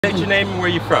State your name and where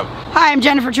you from. Hi, I'm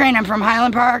Jennifer Train. I'm from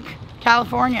Highland Park,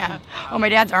 California. Oh, my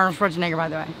dad's Arnold Schwarzenegger, by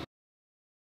the way.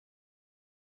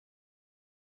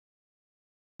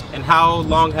 And how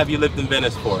long have you lived in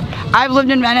Venice for? I've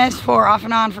lived in Venice for off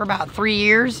and on for about 3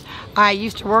 years. I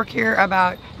used to work here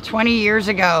about 20 years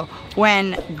ago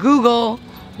when Google,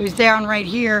 who's down right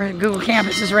here, Google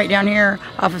campus is right down here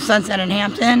off of Sunset and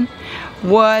Hampton,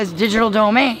 was Digital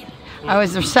Domain. I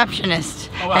was the receptionist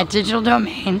at Digital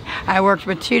Domain. I worked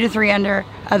with 2 to 3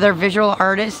 other visual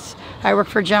artists. I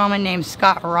worked for a gentleman named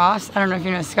Scott Ross. I don't know if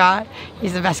you know Scott.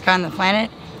 He's the best guy on the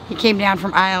planet. He came down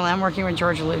from ILM working with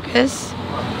George Lucas.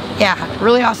 Yeah,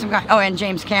 really awesome guy. Oh, and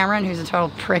James Cameron, who's a total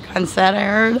prick on set, I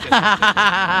heard.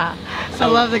 So, I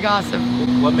love the gossip.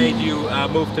 What made you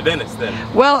move to Venice then?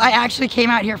 Well, I actually came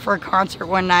out here for a concert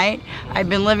one night. I've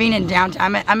been living in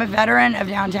downtown. I'm a veteran of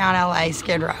downtown LA,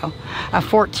 Skid Row. A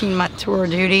 14-month tour of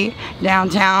duty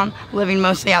downtown, living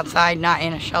mostly outside, not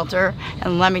in a shelter.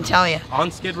 And let me tell you.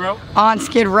 On Skid Row? On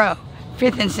Skid Row.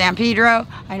 5th and San Pedro.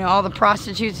 I know all the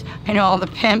prostitutes, I know all the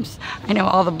pimps, I know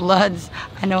all the Bloods,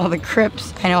 I know all the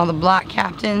Crips, I know all the block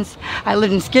captains. I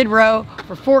lived in Skid Row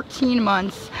for 14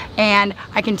 months, and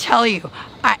I can tell you,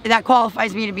 that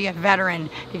qualifies me to be a veteran,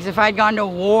 because if I'd gone to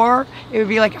war, it would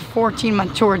be like a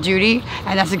 14-month tour of duty,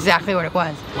 and that's exactly what it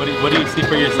was. What do you see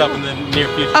for yourself in the near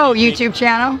future? Oh, YouTube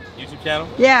channel. YouTube channel?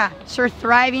 Yeah, Sir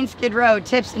Thriving Skid Row,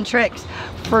 tips and tricks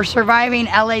for surviving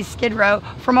LA Skid Row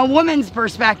from a woman's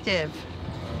perspective.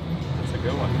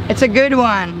 Good one. It's a good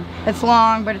one. It's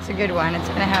long, but it's a good one. It's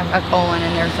gonna have a colon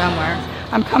in there somewhere.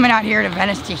 I'm coming out here to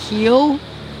Venice to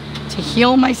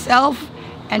heal myself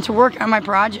and to work on my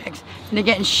projects and to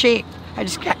get in shape. I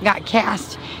just got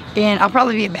cast in, I'll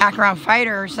probably be a background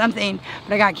fighter or something,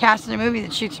 but I got cast in a movie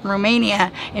that shoots in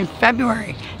Romania in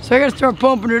February. So I gotta start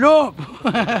pumping it up.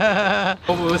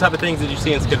 What type of things did you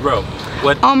see in Skid Row?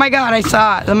 Oh my God, I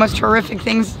saw the most horrific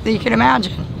things that you could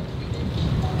imagine.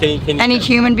 Any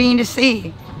human being to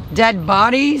see. Dead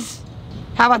bodies?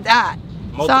 How about that?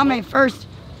 Saw my first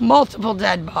multiple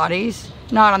dead bodies.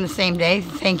 Not on the same day,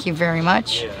 thank you very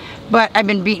much. Yeah. But I've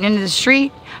been beaten into the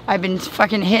street. I've been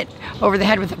fucking hit over the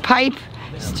head with a pipe.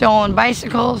 Stolen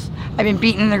bicycles. I've been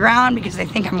beaten in the ground because they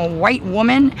think I'm a white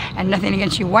woman, and nothing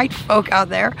against you white folk out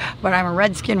there, but I'm a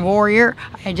redskin warrior.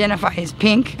 I identify as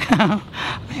pink. I'm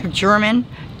German.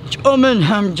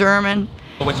 I'm German.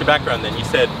 What's your background then? You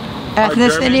said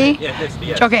ethnicity? Ethnicity,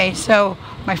 yes. Okay, so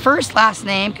my first last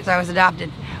name, because I was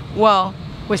adopted, well,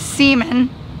 was Seaman.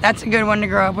 That's a good one to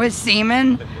grow up with,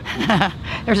 Seaman.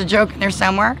 There's a joke in there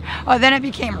somewhere. Oh, then it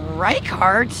became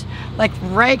Reichhardt, like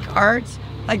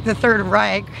the Third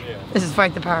Reich. Yeah. This is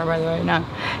Fight the Power, by the way, no.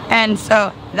 And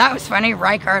so that was funny,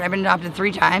 Reichhardt. I've been adopted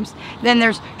 3 times. Then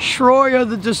there's Schroyer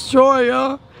the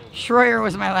Destroyer. Schroyer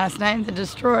was my last name, the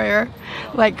Destroyer.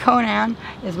 Like Conan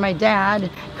is my dad.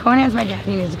 Conan's my dad.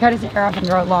 He needs to cut his hair off and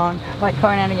grow it long, like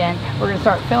Conan again. We're gonna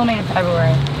start filming in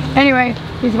February. Anyway,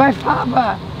 he's my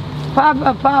papa.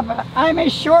 Papa. I'm a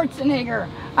Schwarzenegger.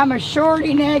 I'm a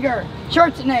shorty nigger.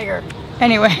 Schwarzenegger.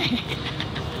 Anyway,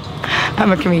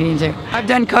 I'm a comedian too. I've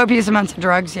done copious amounts of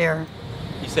drugs here.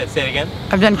 You said, say it again?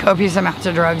 I've done copious amounts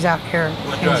of drugs out here.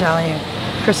 What I can drugs? tell you.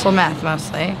 Crystal meth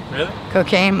mostly. Really?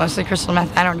 Cocaine, mostly crystal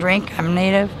meth. I don't drink, I'm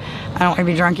native. I don't want to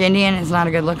be drunk Indian, it's not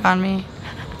a good look on me.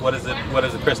 What does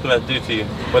the crystal meth do to you?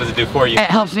 What does it do for you?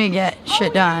 It helps me get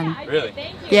shit done. Really?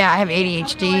 Yeah, I have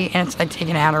ADHD and it's like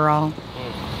taking Adderall.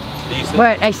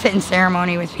 But I sit in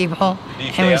ceremony with people. Do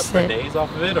you stay up for days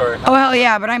off of it, or? Oh hell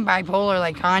yeah, but I'm bipolar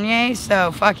like Kanye,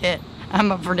 so fuck it. I'm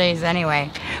up for days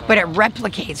anyway. But it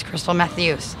replicates crystal meth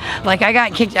use. Like I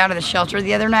got kicked out of the shelter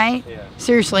the other night. Yeah.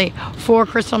 Seriously, for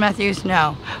crystal meth use,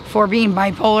 no. For being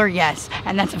bipolar, yes.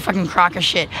 And that's a fucking crock of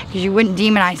shit. Because you wouldn't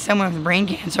demonize someone with brain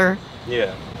cancer.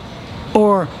 Yeah.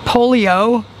 Or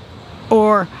polio.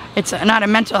 Or it's not a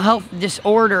mental health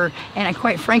disorder. And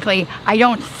quite frankly, I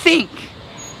don't think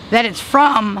that it's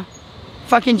from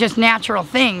fucking just natural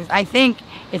things. I think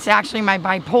it's actually my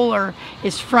bipolar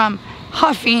is from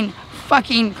huffing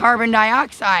fucking carbon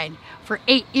dioxide for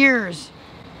 8 years.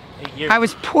 8 years? I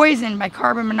was poisoned by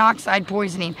carbon monoxide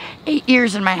poisoning. 8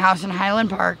 years in my house in Highland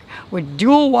Park with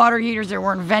dual water heaters that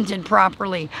weren't vented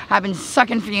properly. I've been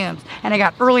sucking fumes and I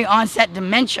got early onset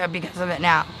dementia because of it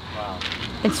now. Wow.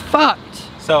 It's fucked.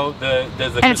 So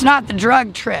and it's not the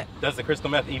drug trip. Does the crystal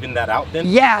meth even that out then?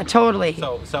 Yeah, totally.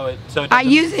 So I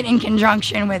use it in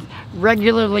conjunction with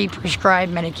regularly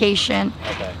prescribed medication.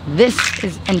 Okay. This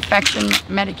is infection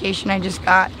medication I just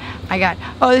got.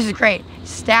 Oh, this is great.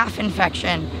 Staph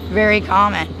infection, very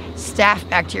common. Staph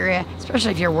bacteria,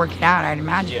 especially if you're working out, I'd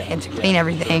imagine. Yeah. To clean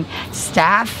everything.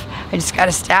 Staph, I just got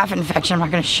a staph infection. I'm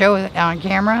not going to show it on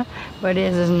camera, but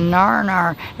it is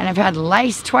nar. And I've had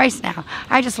lice twice now.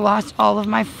 I just lost all of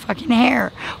my fucking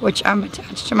hair, which I'm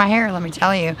attached to my hair, let me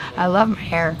tell you. I love my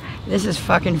hair. This is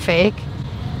fucking fake.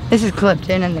 This is clipped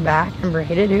in the back and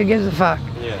braided. Who gives a fuck?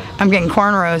 Yeah. I'm getting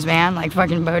cornrows, man, like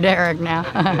fucking Bo Derek now.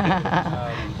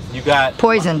 You got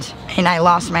poisoned, and I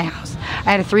lost my house.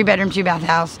 I had a 3-bedroom, 2-bath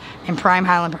house in Prime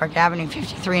Highland Park Avenue,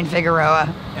 53 in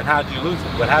Figueroa. And how did you lose it?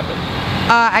 What happened?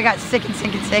 I got sick and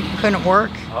couldn't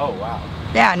work. Oh, wow.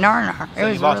 Yeah, nar. So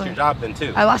you lost your job then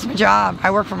too? I lost my job.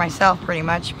 I work for myself pretty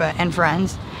much, and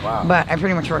friends. Wow. But I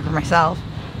pretty much work for myself.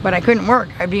 But I couldn't work.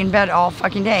 I'd be in bed all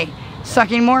fucking day,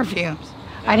 sucking more fumes.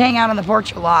 I'd hang out on the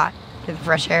porch a lot, get the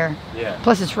fresh air. Yeah.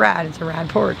 Plus it's rad. It's a rad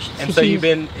porch. And so you've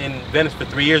been in Venice for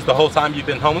 3 years. The whole time you've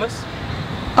been homeless?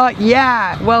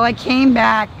 Yeah. Well, I came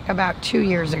back about 2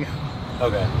 years ago.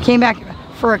 Okay. Came back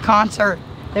for a concert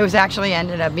that was actually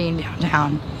ended up being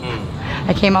downtown.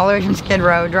 I came all the way from Skid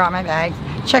Row, dropped my bags,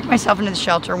 checked myself into the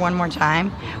shelter one more time,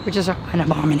 which is an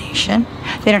abomination.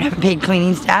 They don't have a paid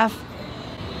cleaning staff.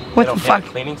 What the fuck?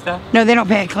 Cleaning staff? No, they don't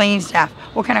pay a cleaning staff.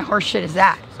 What kind of horse shit is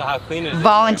that? So how clean is it?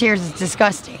 Volunteers is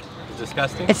disgusting. It's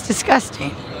disgusting? It's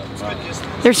disgusting.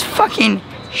 There's fucking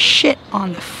shit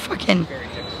on the fucking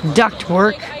duct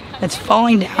work that's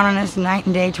falling down on us night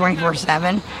and day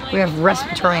 24/7. We have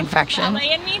respiratory infection.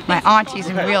 My aunties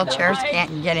in wheelchairs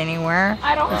can't get anywhere.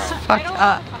 It's fucked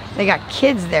up. They got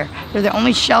kids there. They're the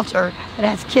only shelter that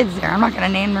has kids there. I'm not gonna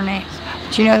name their names,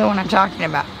 but you know the one I'm talking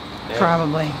about. Yeah.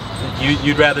 Probably.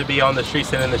 You'd rather be on the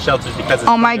streets than in the shelters because it's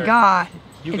oh my god.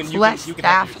 You it's less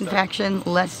staph infection,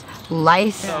 less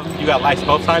lice. You got lice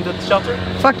both times at the shelter?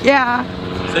 Fuck yeah.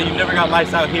 So you've never got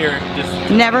lice out here?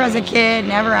 Just never as a kid,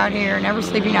 never out here, never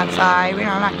sleeping outside.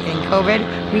 I'm not getting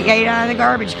COVID. We ate out of the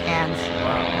garbage cans.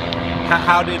 Wow.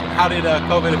 How did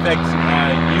COVID affect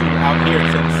you out here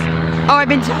since? Oh, I've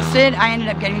been tested. I ended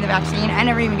up getting the vaccine. I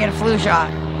never even get a flu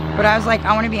shot. But I was like,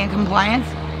 I want to be in compliance.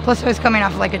 Plus I was coming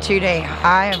off like a 2-day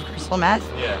high of crystal meth.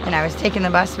 Yeah. And I was taking the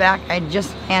bus back. I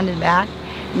just landed back,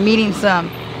 meeting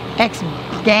some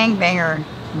ex-gangbanger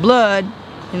blood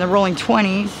in the rolling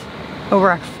 20s over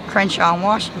at Crenshaw in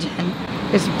Washington.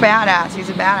 He's badass. He's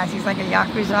a badass. He's like a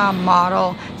Yakuza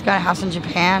model. He's got a house in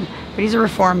Japan. But he's a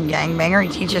reformed gangbanger. He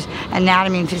teaches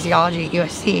anatomy and physiology at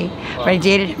USC. Wow. But I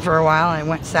dated him for a while and it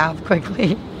went south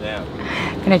quickly. Yeah.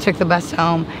 And I took the bus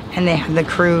home and they had the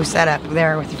crew set up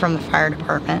there from the fire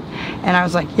department. And I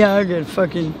was like, yeah, I get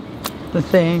fucking the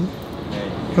thing.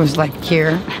 It was like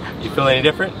cure. You feel any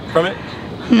different from it?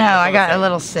 No, I got a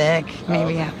little sick.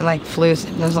 Maybe like flu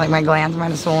symptoms, like my glands might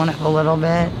have swollen up a little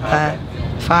bit, but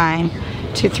fine.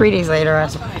 2-3 days later, I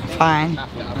was fine.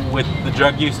 With the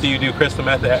drug use, do you do crystal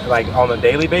meth like on a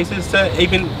daily basis to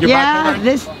even your yeah,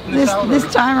 this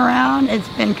time around, it's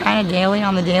been kind of daily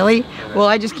on the daily. Well,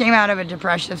 I just came out of a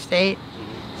depressive state,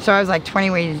 so I was like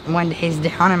 21 days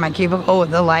down in my cubicle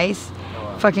with the lice,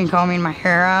 fucking combing my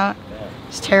hair out.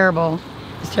 It's terrible.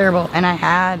 It's terrible. And I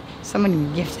had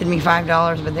someone gifted me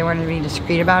 $5, but they wanted to be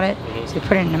discreet about it, so they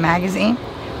put it in a magazine.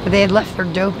 But they had left their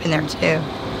dope in there too.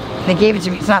 And they gave it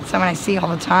to me. It's not someone I see all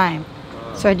the time,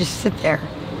 so I just sit there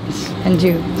and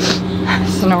do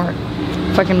snort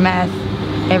fucking meth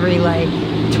every like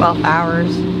 12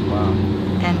 hours. Wow.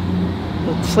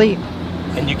 And sleep.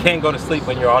 And you can't go to sleep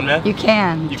when you're on meth? You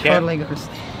can. You totally go to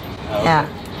sleep. Oh, okay.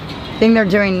 Yeah. The thing they're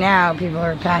doing now, people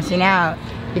are passing out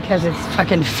because it's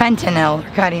fucking fentanyl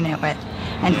they're cutting it with.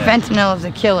 And fentanyl is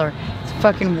a killer. It's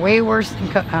fucking way worse than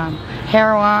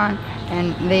heroin.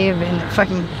 And they've been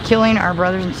fucking killing our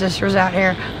brothers and sisters out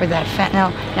here with that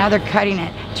fentanyl. Now they're cutting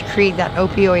it to create that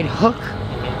opioid hook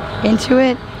into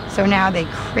it. So now you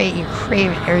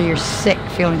crave it, or you're sick,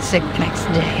 feeling sick the next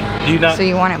day. So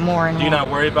you want it more and more. Do you not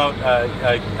worry about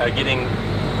getting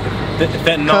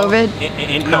fentanyl?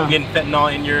 COVID? No, getting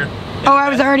fentanyl in your...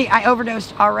 I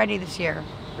overdosed already this year.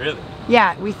 Really?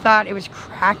 Yeah, we thought it was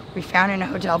crack. We found it in a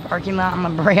hotel parking lot on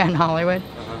La Brea in Hollywood.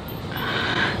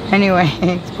 Anyway,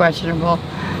 it's questionable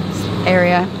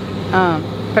area,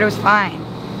 but it was fine.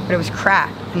 But it was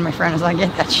crack, and my friend was like,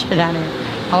 "Get that shit out of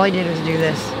here." All I did was do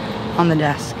this on the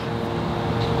desk.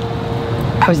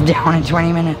 I was down in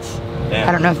 20 minutes. Damn.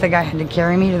 I don't know if the guy had to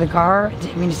carry me to the car,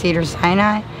 take me to Cedars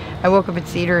Sinai. I woke up at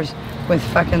Cedars with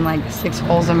fucking like 6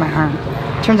 holes in my arm.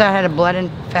 Turns out I had a blood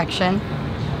infection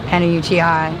and a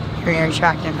UTI, urinary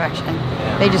tract infection.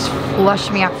 They just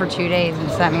flushed me out for 2 days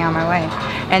and sent me on my way.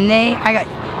 And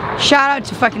shout out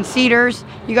to fucking Cedars.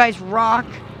 You guys rock.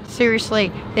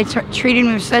 Seriously, they treated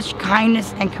me with such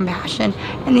kindness and compassion,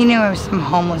 and they knew I was some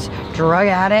homeless drug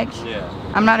addict. Yeah.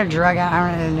 I'm not a drug addict.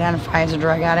 I don't identify as a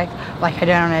drug addict, like I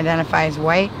don't identify as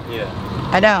white. Yeah.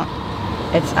 I don't.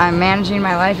 I'm managing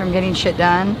my life. I'm getting shit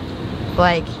done.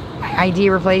 Like, my ID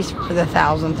replaced for the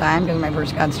 1,000th time because my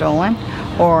purse got stolen.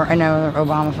 Or another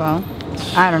Obama phone.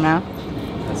 I don't know.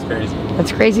 That's crazy.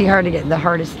 It's crazy hard to get the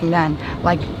hardest thing done.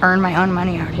 Like, earn my own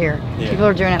money out here. Yeah. People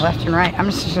are doing it left and right. I'm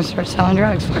just gonna start selling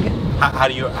drugs. Fuck it. How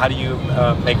do you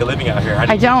make a living out here?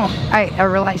 I don't. I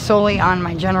rely solely on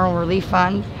my general relief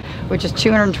fund, which is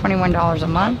 $221 a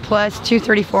month, plus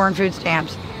 $234 in food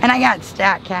stamps. And I got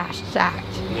cash stacked.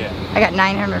 Yeah. I got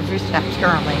 900 food stamps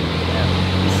currently.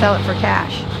 Yeah. Sell it for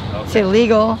cash. Okay. It's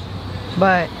illegal,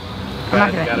 but I'm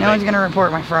not Gotta no one's gonna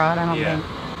report my fraud. I don't think.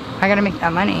 I gotta make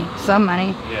that money, some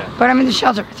money. Yeah. But I'm in the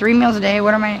shelter, 3 meals a day.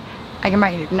 What am I can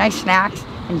buy nice snacks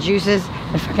and juices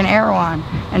and fucking Erewhon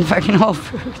and fucking Whole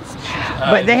Foods.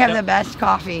 But they have the best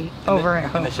coffee over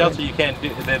at Whole In the Foods. shelter, you can't do.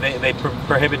 They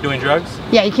prohibit doing drugs.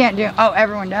 Yeah, you can't do. Oh,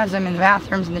 everyone does them in the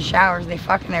bathrooms and the showers. They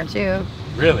fucking there too.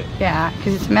 Really? Yeah,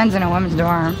 because it's a men's and a women's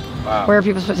dorm. Wow. Where are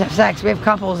people supposed to have sex? We have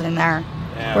couples in there.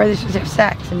 Yeah. Where are they supposed to have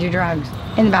sex and do drugs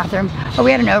in the bathroom? Oh,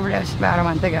 we had an overdose about a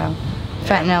month ago.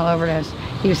 Fentanyl overdose.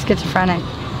 He was schizophrenic.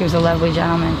 He was a lovely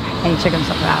gentleman, and he took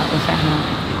himself out with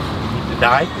fentanyl. You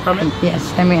died from it?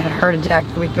 Yes, and we had a heart attack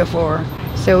the week before.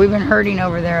 So we've been hurting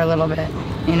over there a little bit.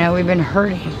 You know, we've been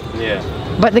hurting. Yeah.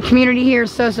 But the community here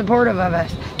is so supportive of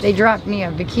us. They dropped me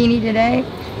a bikini today,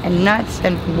 and nuts,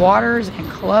 and waters, and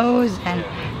clothes, and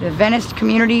the Venice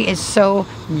community is so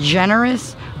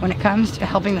generous when it comes to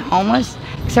helping the homeless,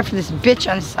 except for this bitch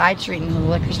on the side street in the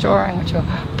liquor store. I went to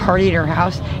a party at her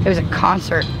house. It was a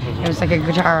concert. It was like a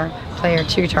guitar player,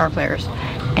 2 guitar players.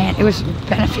 And it was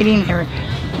benefiting, they were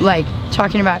like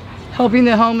talking about helping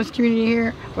the homeless community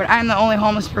here, but I'm the only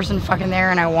homeless person fucking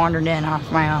there, and I wandered in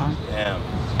off my own. Damn.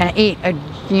 And I ate a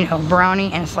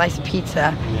brownie and a slice of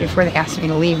pizza before they asked me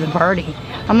to leave the party.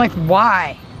 I'm like,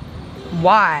 why?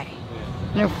 Why?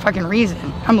 No fucking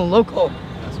reason. I'm local.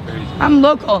 That's crazy. I'm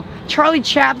local. Charlie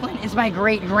Chaplin is my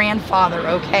great-grandfather,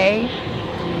 okay?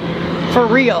 For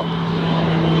real.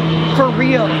 For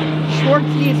real.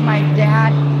 Schwartzy is my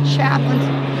dad. Chaplin's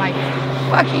my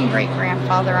fucking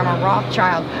great-grandfather. I'm a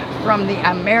Rothschild from the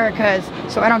Americas,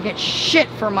 so I don't get shit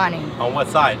for money. On what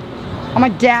side? On my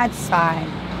dad's side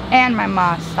and my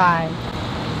mom's side.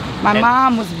 My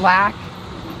mom was black.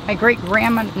 My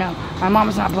great-grandma, no, my mom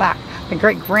was not black. My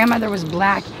great-grandmother was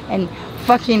black and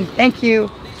fucking, thank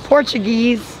you,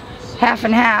 Portuguese, half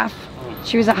and half.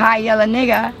 She was a high yellow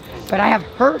nigga, but I have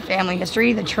her family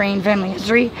history, the Train family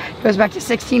history, goes back to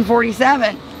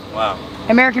 1647. Wow.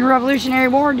 American Revolutionary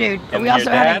War, dude. But And we your also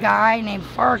had dad? a guy named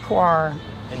Farquhar.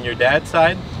 And your dad's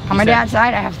side? On my dad's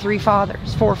side, I have 4 fathers.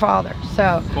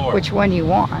 So, 4. Which one do you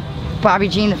want? Bobby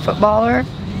Jean, the footballer,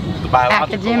 The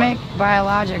biological academic, one.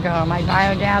 biological. My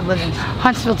bio dad lives in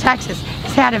Huntsville, Texas.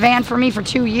 He's had a van for me for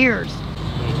 2 years.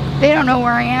 They don't know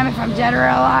where I am, if I'm dead or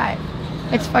alive.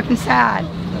 It's fucking sad.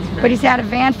 But he's had a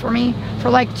van for me for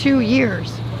like 2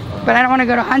 years. But I don't want to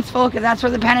go to Huntsville because that's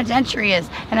where the penitentiary is.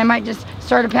 And I might just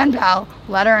start a pen pal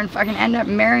letter and fucking end up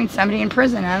marrying somebody in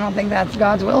prison. I don't think that's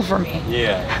God's will for me.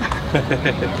 Yeah.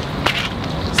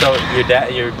 So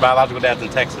your biological dad's in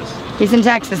Texas? He's in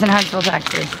Texas, in Huntsville,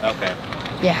 Texas. Okay.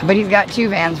 Yeah, but he's got 2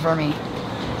 vans for me.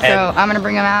 So I'm gonna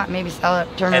bring them out, maybe sell it,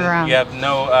 turn it around. You have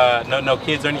no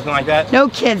kids or anything like that? No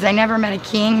kids. I never met a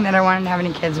king that I wanted to have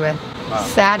any kids with. Wow.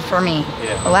 Sad for me.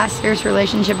 Yeah. The last serious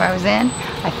relationship I was in,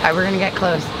 I thought we were gonna get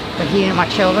close, but he didn't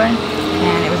want children,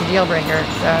 and it was a deal breaker,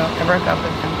 so I broke up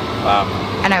with him. Wow.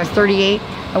 And I was 38.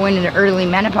 I went into early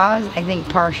menopause, I think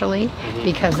partially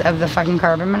because of the fucking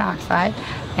carbon monoxide,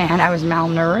 and I was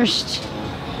malnourished,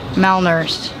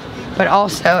 but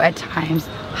also at times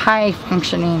high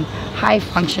functioning,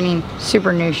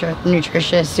 super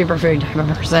nutritious, superfood type of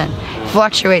person.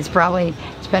 Fluctuates probably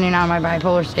depending on my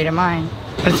bipolar state of mind,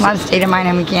 but it's not a state of mind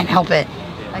and we can't help it.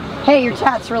 Like, hey, your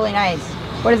tat's really nice.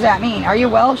 What does that mean? Are you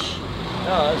Welsh?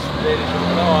 No,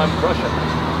 no, I'm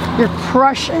Prussian. You're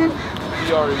Prussian?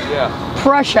 Yeah.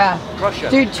 Prussia. Prussia.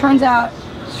 Dude, turns out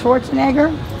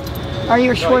Schwarzenegger? Are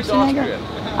you a Schwarzenegger? Austrian.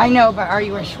 I know, but are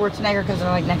you a Schwarzenegger because they're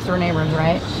like next door neighbors,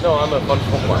 right? No, I'm a von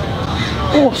Hoffmann.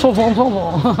 Oh, so In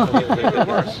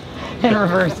reverse. In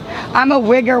reverse. I'm a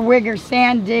wigger,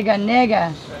 sand digger,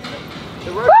 nigga.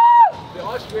 The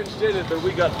Austrians did it, but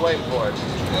we got blamed for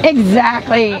it.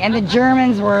 Exactly, and the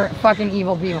Germans were fucking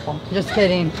evil people. Just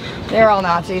kidding. They're all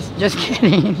Nazis. Just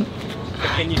kidding.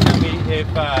 Can you tell me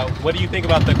what do you think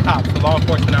about the cops, the law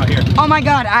enforcement out here? Oh my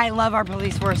God, I love our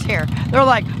police force here. They're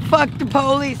like, fuck the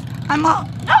police. I'm all,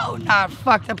 no, not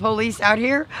fuck the police out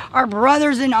here. Our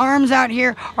brothers in arms out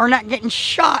here are not getting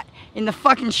shot in the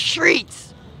fucking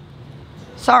streets.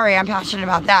 Sorry, I'm passionate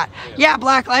about that. Yeah,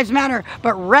 Black Lives Matter,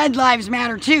 but Red Lives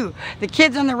Matter too. The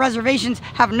kids on the reservations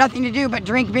have nothing to do but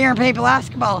drink beer and play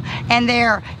basketball, and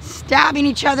they're stabbing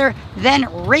each other, then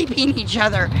raping each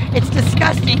other. It's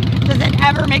disgusting. Does it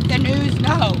ever make the news?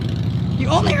 No. You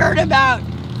only heard about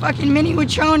fucking Minnie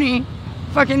Wachoni,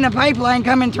 fucking the pipeline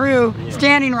coming through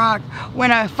Standing Rock,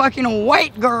 when a fucking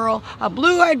white girl, a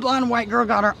blue-eyed blonde white girl,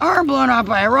 got her arm blown off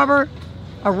by a rubber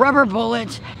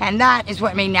bullet, and that is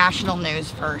what made national news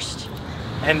first.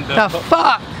 And the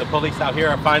fuck? The police out here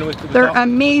are fine with They're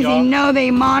amazing. No,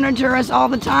 they monitor us all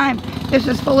the time. This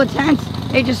is full of tents.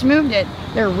 They just moved it.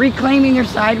 They're reclaiming their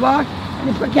sidewalk, and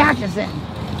they put cactus in.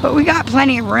 But we got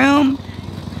plenty of room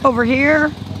over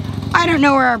here. I don't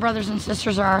know where our brothers and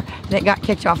sisters are that got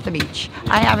kicked off the beach.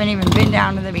 I haven't even been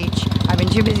down to the beach. I've been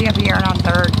too busy up here and on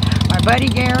 3rd. My buddy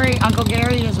Gary, Uncle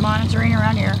Gary, is monitoring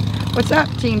around here. What's up,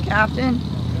 team captain?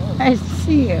 Nice to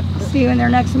see you. I'll see you in there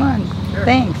next month. Sure.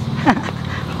 Thanks.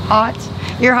 Hot.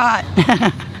 You're hot.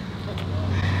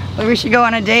 Well, we should go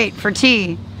on a date for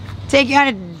tea. Take you on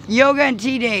a yoga and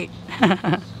tea date.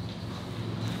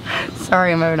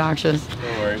 Sorry, I'm obnoxious. No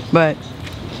worries. But,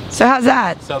 so how's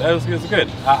that? So that was good.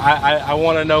 I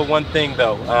want to know one thing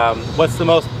though. What's the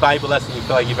most valuable lesson you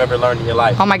feel like you've ever learned in your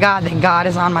life? Oh my God, that God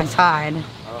is on my side.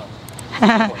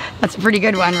 That's a pretty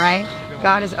good one, right?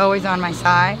 God is always on my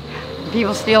side.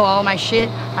 People steal all my shit.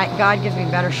 God gives me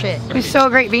better shit. It was so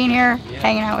great being here,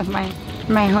 hanging out with my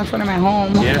front of my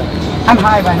home. Yeah. I'm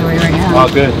high, by the way, right now. All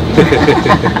good.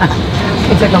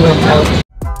 We took a little toast.